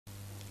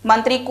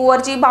મંત્રી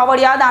કુંવરજી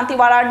બાવળિયા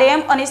દાંતીવાડા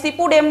ડેમ અને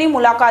સીપુ ડેમની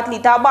મુલાકાત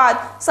લીધા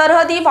બાદ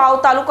સરહદી વાવ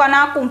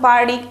તાલુકાના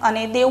કુંભારડી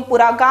અને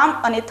દેવપુરા ગામ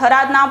અને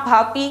થરાદના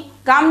ભાપી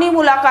ગામની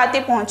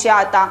મુલાકાતે પહોંચ્યા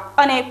હતા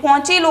અને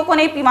પહોંચી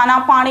લોકોને પીવાના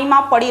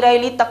પાણીમાં પડી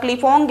રહેલી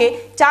તકલીફો અંગે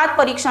જાત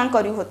પરીક્ષણ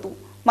કર્યું હતું।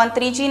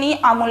 મંત્રીજીની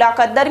આ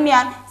મુલાકાત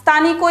દરમિયાન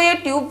સ્થાનિકોએ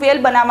ટ્યુબવેલ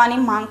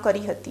બનાવવાની માંગ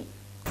કરી હતી।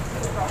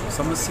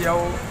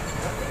 સમસ્યાઓ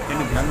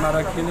એને ધ્યાનમાં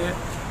રાખીને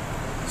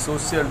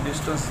સોશિયલ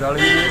ડિસ્ટન્સ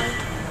જાળવીને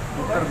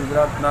ઉત્તર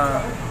ગુજરાતના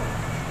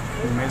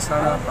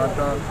મહેસાણા,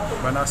 પાટણ,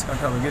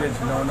 બનાસકાંઠા વગેરે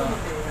જિલ્લાઓના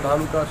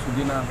તાલુકા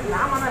સુધીના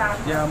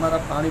જ્યાં અમારા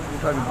પાણી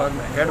પુરવઠા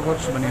વિભાગના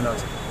હેડવર્ક્સ બનેલા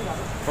છે,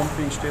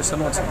 પમ્પિંગ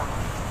સ્ટેશનો છે,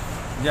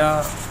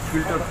 જ્યાં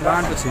ફિલ્ટર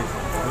પ્લાન્ટ છે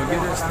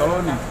વગેરે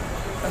સ્થળોની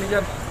અને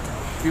જ્યાં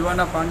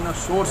પીવાના પાણીના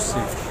સોર્સ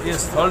છે એ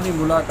સ્થળની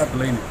મુલાકાત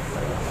લઈને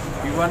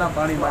પીવાના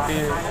પાણી માટે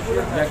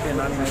જ્યાં કે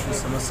નાની મોટી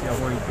સમસ્યા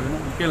હોય તો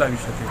એનો ઉકેલ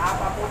આવી શકે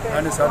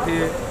અને સાથે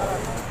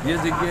જે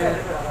જગ્યાએ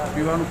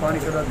પીવાનું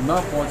પાણી કદાચ ન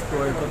પહોંચતું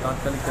હોય તો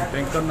તાત્કાલિક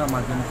ટેન્કરના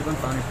માધ્યમથી પણ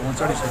પાણી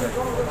પહોંચાડી શકાય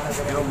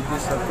એવા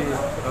ઉદ્દેશ સાથે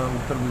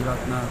ઉત્તર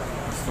ગુજરાતના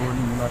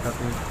સ્થળોની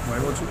મુલાકાતે હું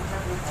આવ્યો છું।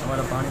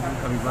 અમારા પાણી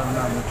પુરવઠા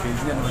વિભાગના મુખ્ય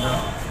ઇજનેર બધા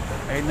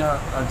અહીંના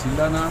આ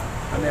જિલ્લાના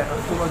અને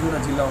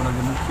આજુબાજુના જિલ્લાઓના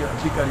જે મુખ્ય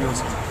અધિકારીઓ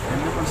છે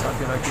એમને પણ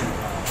સાથે રાખીને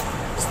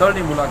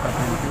સ્થળની મુલાકાત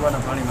લઈને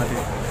પીવાના પાણી માટે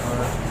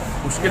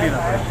મુશ્કેલી ન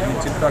થાય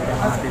એની ચિંતા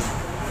કરવા માટે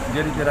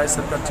જે રીતે રાજ્ય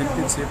સરકાર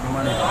ચિંતિત છે એ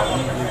પ્રમાણે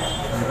હું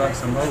વિભાગ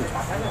સંભાળું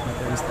છું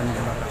તે વિસ્તારની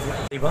મુલાકાત।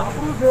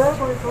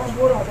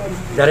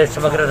 જ્યારે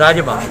સમગ્ર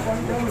રાજ્યમાં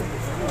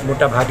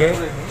મોટા ભાગે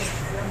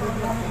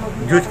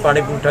જૂથ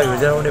પાણી પુરવઠા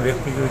યોજનાઓ અને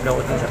વ્યક્તિગત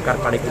યોજનાઓથી સરકાર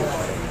પાણી પૂરું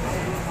પાડે।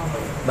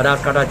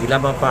 બનાસકાંઠા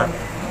જિલ્લામાં પણ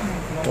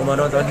હું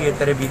માનો તો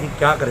અત્યારે બીજી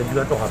ક્યાંક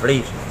રજૂઆતો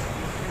સાંભળી છે,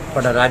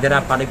 પણ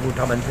રાજ્યના પાણી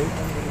પુરવઠા મંત્રી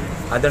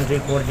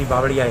આદરણીય કુંવરજી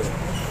બાવળિયાએ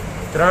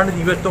 3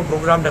 દિવસનો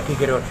પ્રોગ્રામ નક્કી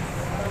કર્યો છે,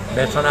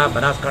 મહેસાણા,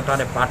 બનાસકાંઠા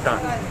અને પાટણ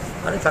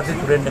અને સાથે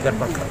સુરેન્દ્રનગર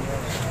પણ કર્યું।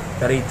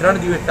 ત્યારે એ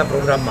 3 દિવસના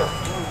પ્રોગ્રામમાં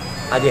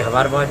આજે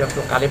હવારમાં જ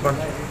તો કાલે પણ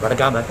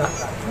વડગામ હતા,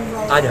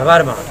 આજ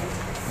હવારમાં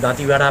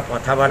દાંતીવાડા,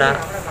 પાથાવાડા,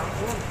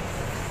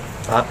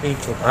 ભાપી,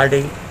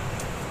 કુંભારડી,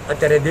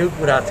 અત્યારે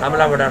દેવપુરા,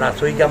 સામલાવાડાના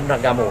સોઈગામના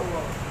ગામો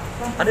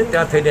અને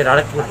ત્યાં થઈને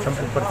રાણકપુર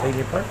સંપર્ક પર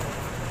થઈને પણ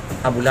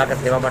આ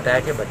મુલાકાત લેવા માટે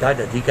આવ્યા છે। બધા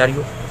જ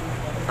અધિકારીઓ,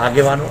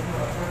 આગેવાનો,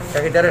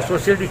 કારણ કે ત્યારે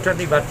સોશિયલ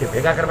ડિસ્ટન્સની વાત છે,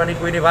 ભેગા કરવાની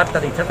કોઈની વાત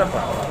નથી, છતાં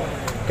પણ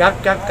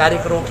ક્યાંક ક્યાંક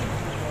કાર્યકરો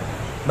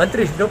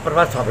મંત્રીશ્રીનો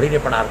પ્રવાસ સાંભળીને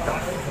પણ આવતા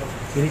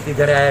એ રીતે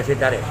જ્યારે આવ્યા છે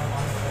ત્યારે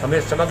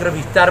અમે સમગ્ર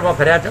વિસ્તારમાં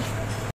ફર્યા છે।